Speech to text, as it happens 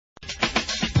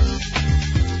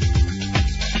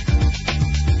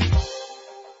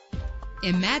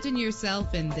Imagine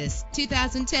yourself in this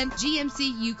 2010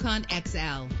 GMC Yukon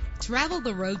XL. Travel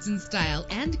the roads in style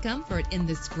and comfort in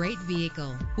this great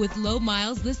vehicle. With low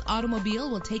miles, this automobile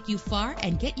will take you far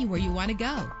and get you where you want to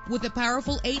go. With a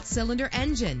powerful 8-cylinder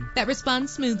engine that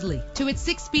responds smoothly to its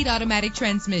 6-speed automatic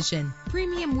transmission.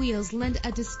 Premium wheels lend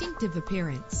a distinctive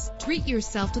appearance. Treat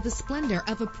yourself to the splendor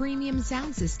of a premium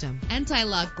sound system.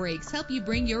 Anti-lock brakes help you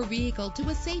bring your vehicle to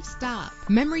a safe stop.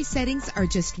 Memory settings are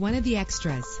just one of the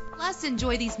extras. Plus,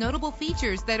 enjoy these notable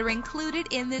features that are included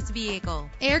in this vehicle: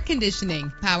 air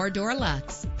conditioning, power door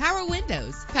locks, power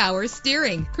windows, power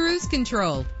steering, cruise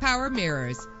control, power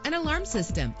mirrors, an alarm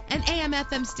system, an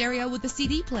AM/FM stereo with a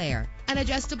CD player, an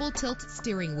adjustable tilt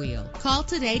steering wheel. Call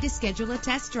today to schedule a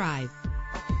test drive.